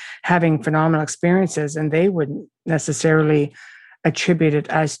just having phenomenal experiences, and they wouldn't necessarily attribute it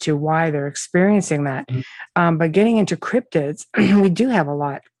as to why they're experiencing that. But getting into cryptids, we do have a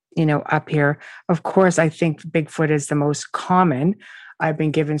lot, up here. Of course, I think Bigfoot is the most common. I've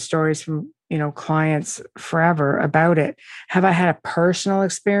been given stories from, clients forever about it. Have I had a personal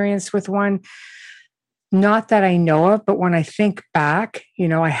experience with one? Not that I know of, but when I think back,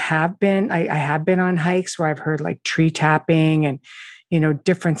 I have been on hikes where I've heard like tree tapping and,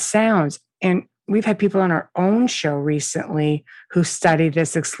 different sounds. And we've had people on our own show recently who study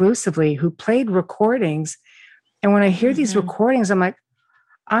this exclusively, who played recordings. And when I hear these recordings, I'm like,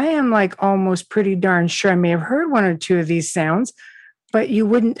 I am like almost pretty darn sure I may have heard one or two of these sounds, but you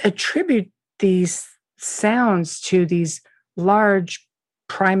wouldn't attribute these sounds to these large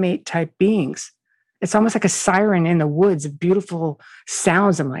primate type beings. It's almost like a siren in the woods of beautiful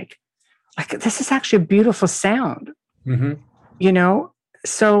sounds. I'm like this is actually a beautiful sound,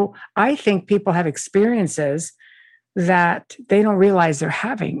 So I think people have experiences that they don't realize they're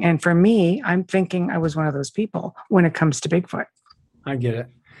having. And for me, I'm thinking I was one of those people when it comes to Bigfoot. I get it.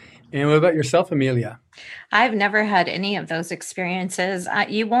 And what about yourself, Amelia? I've never had any of those experiences.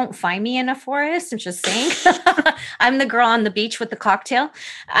 You won't find me in a forest. I'm just saying. I'm the girl on the beach with the cocktail.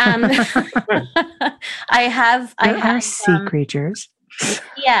 There are sea creatures.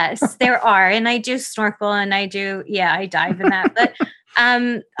 Yes, there are. And I do snorkel and I dive in that. But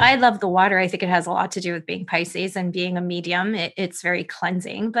I love the water. I think it has a lot to do with being Pisces and being a medium. It's very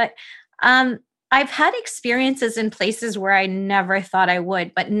cleansing. But I've had experiences in places where I never thought I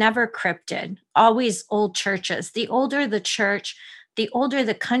would, but never cryptid. Always old churches. The older the church, the older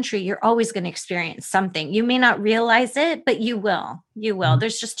the country, you're always going to experience something. You may not realize it, but you will. You will.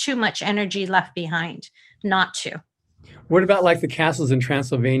 There's just too much energy left behind not to. What about like the castles in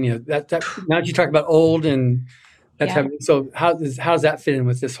Transylvania? That now that you talk about old and that type of, so how does that fit in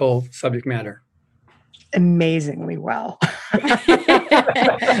with this whole subject matter? Amazingly well.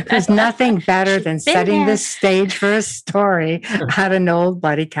 There's nothing better than setting the stage for a story at an old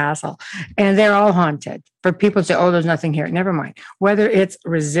bloody castle. And they're all haunted. For people to say, oh, there's nothing here. Never mind. Whether it's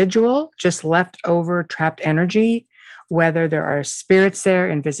residual, just leftover trapped energy, whether there are spirits there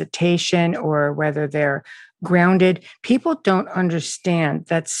in visitation, or whether they're grounded. People don't understand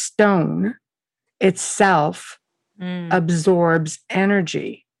that stone itself absorbs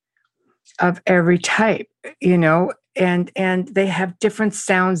energy of every type, and they have different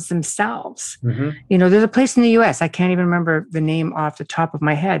sounds themselves. There's a place in the US, I can't even remember the name off the top of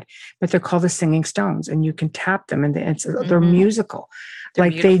my head, but they're called the Singing Stones, and you can tap them, and they're musical.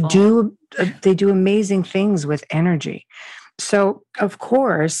 They're beautiful. They do amazing things with energy. So of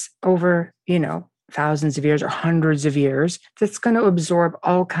course, over, thousands of years or hundreds of years, that's going to absorb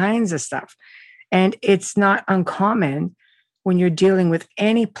all kinds of stuff. And it's not uncommon when you're dealing with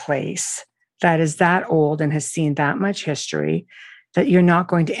any place that is that old and has seen that much history, that you're not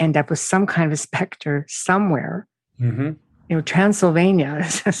going to end up with some kind of specter somewhere. Transylvania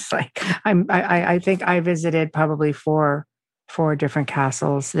is just like, I think I visited probably four different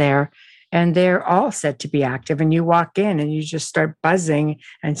castles there, and they're all said to be active. And you walk in and you just start buzzing,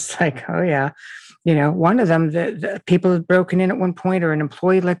 and it's like, oh yeah. One of them, the people had broken in at one point, or an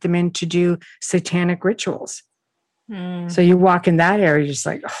employee let them in to do satanic rituals. So you walk in that area, you're just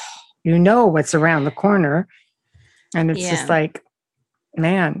like, what's around the corner. And it's just like,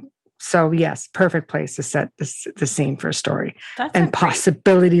 man, So yes, perfect place to set the scene for a story. And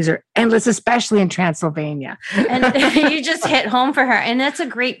possibilities are endless, especially in Transylvania. And you just hit home for her. And that's a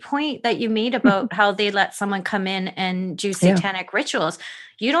great point that you made about how they let someone come in and do satanic rituals.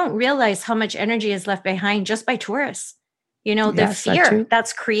 You don't realize how much energy is left behind just by tourists. The fear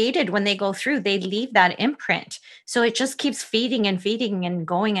that's created when they go through, they leave that imprint. So it just keeps feeding and feeding and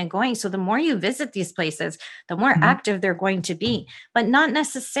going and going. So the more you visit these places, the more active they're going to be, but not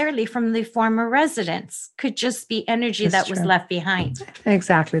necessarily from the former residents. Could just be energy that was left behind.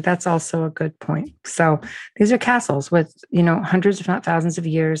 Exactly. That's also a good point. So these are castles with, hundreds, if not thousands of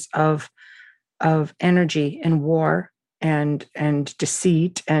years of energy and war and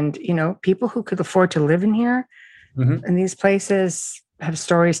deceit. And, people who could afford to live in here. And these places have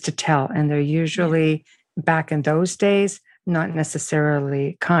stories to tell, and they're usually back in those days, not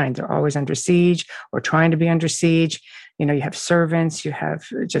necessarily kind. They're always under siege or trying to be under siege. You have servants, you have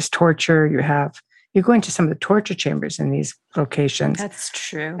just torture, you go into some of the torture chambers in these locations. That's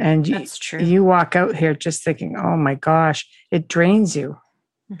true. And that's true. You walk out here just thinking, oh my gosh, it drains you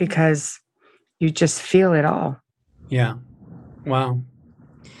because you just feel it all. Yeah. Wow.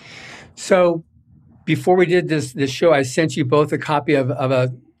 So, before we did this show, I sent you both a copy of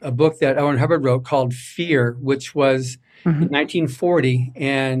a book that L. Ron Hubbard wrote called Fear, which was in 1940.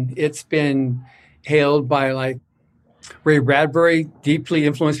 And it's been hailed by Ray Bradbury, deeply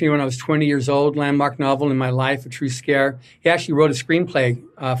influenced me when I was 20 years old, landmark novel in my life, a true scare. He actually wrote a screenplay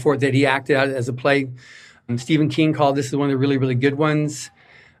for it that he acted out as a play. Stephen King called this one of the really, really good ones.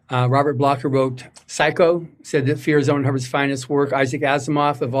 Robert Blocher wrote Psycho, said that Fear is L. Ron Hubbard's finest work. Isaac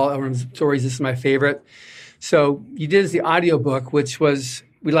Asimov, of all L. Ron's stories, this is my favorite. So you did the audiobook, which was,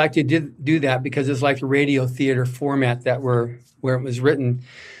 we like to do that because it's like the radio theater format where it was written.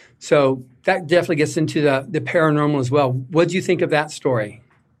 So that definitely gets into the paranormal as well. What did you think of that story?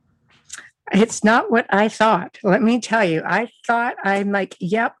 It's not what I thought. Let me tell you, I'm like,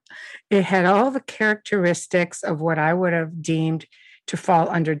 yep, it had all the characteristics of what I would have deemed to fall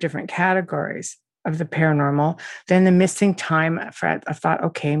under different categories of the paranormal. Then the missing time, I thought,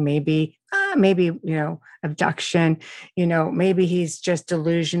 okay, maybe, abduction, maybe he's just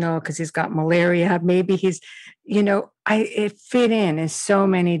delusional because he's got malaria. Maybe he's, it fit in so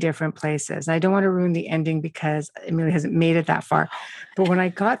many different places. I don't want to ruin the ending because Amelia hasn't made it that far. But when I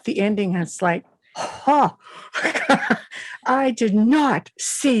got the ending, it's like, oh, I did not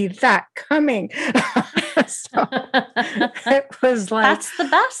see that coming. So it was like, that's the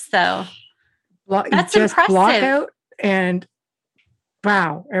best though. That's just impressive. Block out and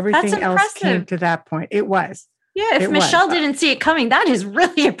wow, everything else came to that point. It was. Yeah, if Michelle didn't see it coming, that is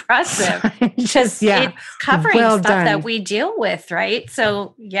really impressive. Because it's covering stuff that we deal with, right?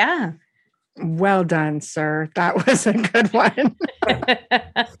 So yeah. Well done, sir. That was a good one.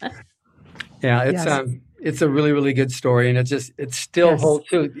 Yeah, it's a really, really good story, and it still holds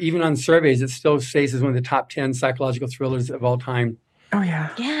true. Even on surveys, it still stays as one of the top 10 psychological thrillers of all time. Oh yeah,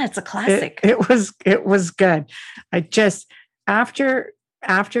 yeah, it's a classic. It was good. I just after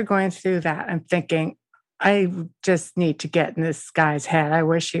going through that, I'm thinking, I just need to get in this guy's head. I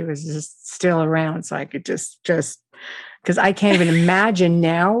wish he was just still around so I could just because I can't even imagine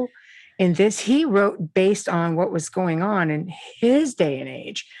now. In this, he wrote based on what was going on in his day and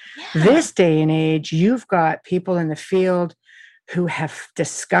age. Yeah. This day and age, you've got people in the field who have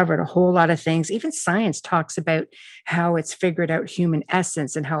discovered a whole lot of things. Even science talks about how it's figured out human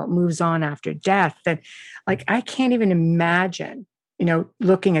essence and how it moves on after death. And I can't even imagine,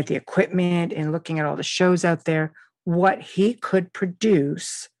 looking at the equipment and looking at all the shows out there, what he could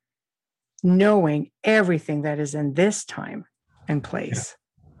produce, knowing everything that is in this time and place. Yeah.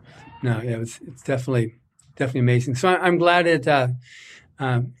 No, yeah, it's definitely amazing. So I'm glad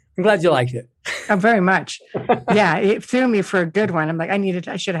I'm glad you liked it. Oh, very much. Yeah, it threw me for a good one. I'm like,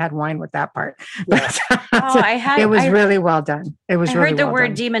 I should have had wine with that part. Yeah. It was really well done. It was. I heard the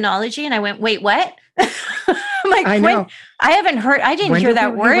word demonology, and I went, "Wait, what?" I'm like, I know. I haven't heard. I didn't hear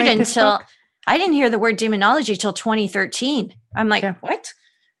that word until I didn't hear the word demonology till 2013. I'm like, what?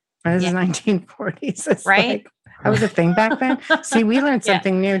 This is 1940s, it's right? That was a thing back then. See, we learned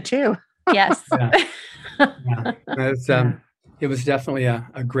something new too. Yes. It was definitely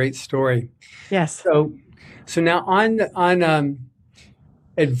a great story. Yes. So now on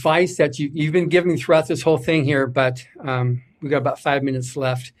advice that you've been giving throughout this whole thing here, but we've got about 5 minutes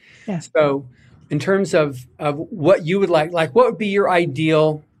left. Yes. So in terms of what you would like what would be your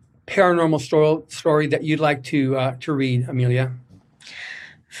ideal paranormal story that you'd like to read, Amelia?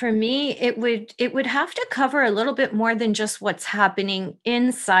 For me, it would have to cover a little bit more than just what's happening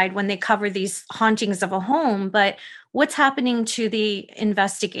inside when they cover these hauntings of a home, but what's happening to the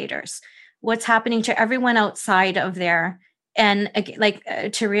investigators, what's happening to everyone outside of there. And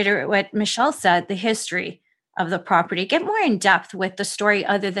to reiterate what Michelle said, the history of the property, get more in depth with the story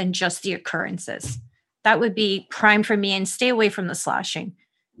other than just the occurrences. That would be prime for me, and stay away from the slashing,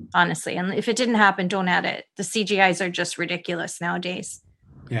 honestly. And if it didn't happen, don't add it. The CGIs are just ridiculous nowadays.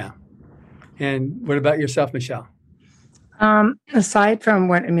 Yeah. And what about yourself, Michelle? Aside from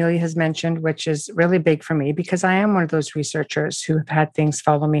what Amelia has mentioned, which is really big for me, because I am one of those researchers who have had things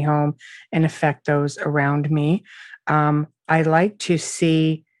follow me home and affect those around me. I like to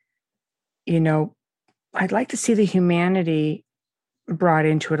see, I'd like to see the humanity brought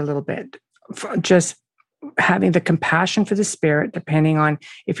into it a little bit. Just having the compassion for the spirit, depending on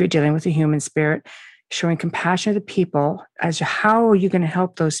if you're dealing with a human spirit, showing compassion to the people as to how are you going to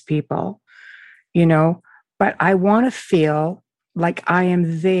help those people, but I want to feel like I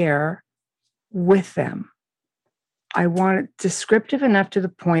am there with them. I want it descriptive enough to the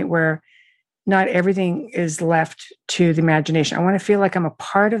point where not everything is left to the imagination. I want to feel like I'm a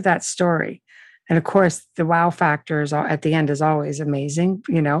part of that story. And of course, the wow factor at the end is always amazing,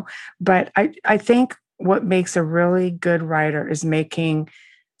 but I think what makes a really good writer is making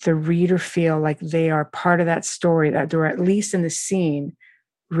the reader feel like they are part of that story, that they're at least in the scene,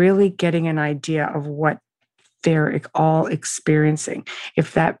 really getting an idea of what they're all experiencing.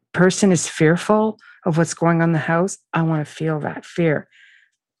 If that person is fearful of what's going on in the house, I want to feel that fear.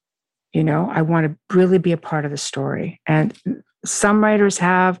 I want to really be a part of the story. And some writers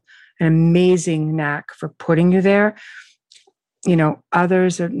have an amazing knack for putting you there.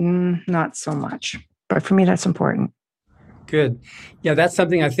 Others are not so much. But for me, that's important. Good. Yeah, that's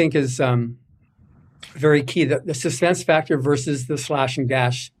something I think is very key. The suspense factor versus the slash and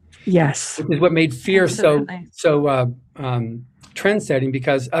dash. Yes. Is what made Fear Absolutely. so trend-setting,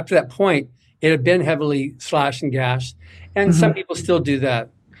 because up to that point, it had been heavily slash and gash. And some people still do that.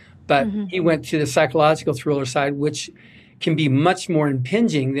 But he went to the psychological thriller side, which can be much more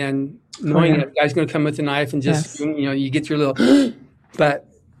impinging than knowing that a guy's going to come with a knife and just, you get your little, but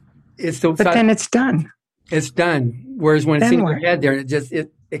it's still. But then it's done. It's done. Whereas when it's in your head there,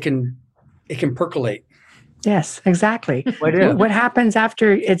 it can percolate. Yes, exactly. What What happens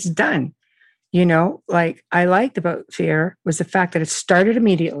after it's done? Like I liked about Fear was the fact that it started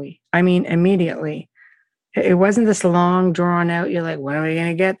immediately. I mean, immediately. It wasn't this long drawn out, you're like, when are we going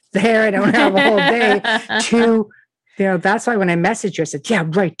to get there? I don't have a whole day that's why when I messaged you, I said, yeah,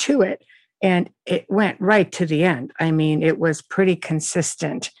 right to it. And it went right to the end. I mean, it was pretty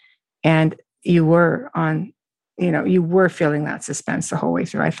consistent. And you were you were feeling that suspense the whole way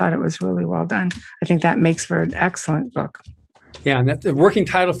through. I thought it was really well done. I think that makes for an excellent book. Yeah, and the working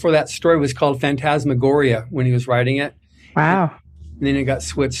title for that story was called Phantasmagoria when he was writing it. Wow. And then it got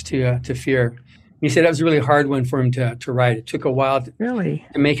switched to Fear. He said that was a really hard one for him to write. It took a while to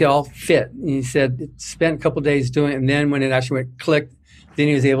make it all fit. And he said it spent a couple of days doing it, and then when it actually went click, then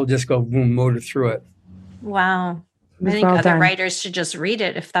he was able to just go boom, motor through it. Wow. I think other writers should just read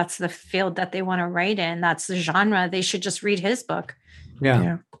it. If that's the field that they want to write in, that's the genre, they should just read his book.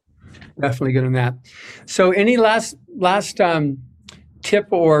 Yeah. Definitely good on that. So any last tip,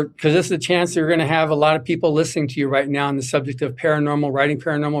 or because this is a chance you're going to have a lot of people listening to you right now on the subject of paranormal, writing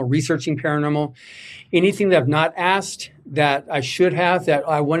paranormal, researching paranormal, anything that I've not asked that I should have, that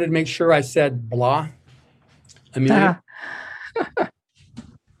I wanted to make sure I said blah? Amelia?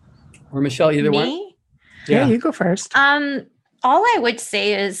 Or Michelle, either one? Yeah, you go first. All I would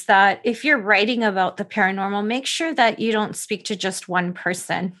say is that if you're writing about the paranormal, make sure that you don't speak to just one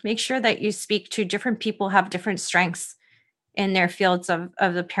person. Make sure that you speak to different people who have different strengths in their fields of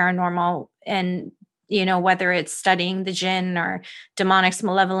the paranormal, and whether it's studying the jinn or demonics,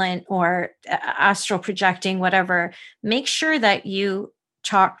 malevolent, or astral projecting, whatever. Make sure that you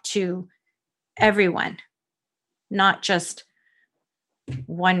talk to everyone, not just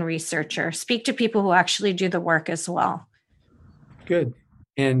one researcher. Speak to people who actually do the work as well. Good.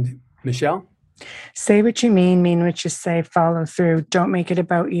 And Michelle? Say what you mean what you say, follow through. Don't make it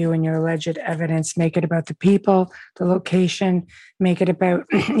about you and your alleged evidence. Make it about the people, the location, make it about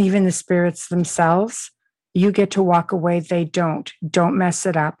even the spirits themselves. You get to walk away. They don't. Don't mess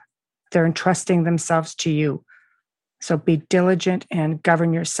it up. They're entrusting themselves to you. So be diligent and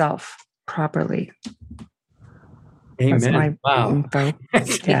govern yourself properly. Amen. That's my info.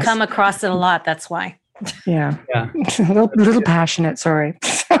 You come across it a lot. That's why. Yeah. a little passionate. Sorry.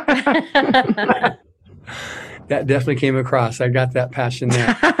 That definitely came across. I got that passion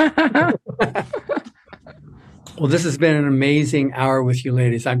there. Well, this has been an amazing hour with you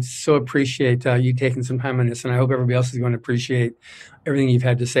ladies. I so appreciate you taking some time on this, and I hope everybody else is going to appreciate everything you've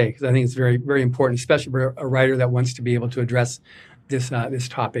had to say, because I think it's very, very important, especially for a writer that wants to be able to address this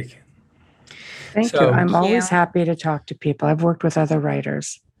topic. Thank you. I'm always happy to talk to people. I've worked with other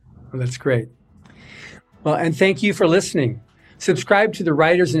writers. Well, that's great. Well, and thank you for listening. Subscribe to the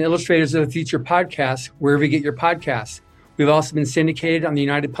Writers and Illustrators of the Future podcast wherever you get your podcasts. We've also been syndicated on the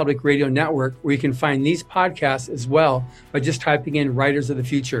United Public Radio Network, where you can find these podcasts as well by just typing in Writers of the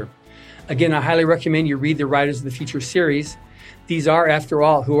Future. Again, I highly recommend you read the Writers of the Future series. These are, after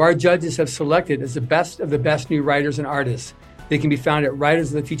all, who our judges have selected as the best of the best new writers and artists. They can be found at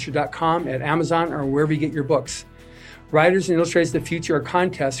writersofthefuture.com, at Amazon, or wherever you get your books. Writers and Illustrators of the Future are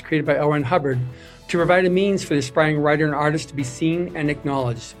contests created by L. Ron Hubbard to provide a means for the aspiring writer and artist to be seen and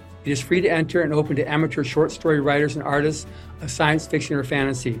acknowledged. It is free to enter and open to amateur short story writers and artists of science fiction or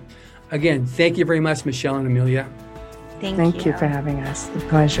fantasy. Again, thank you very much, Michelle and Amelia. Thank you for having us. A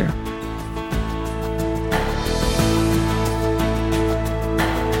pleasure.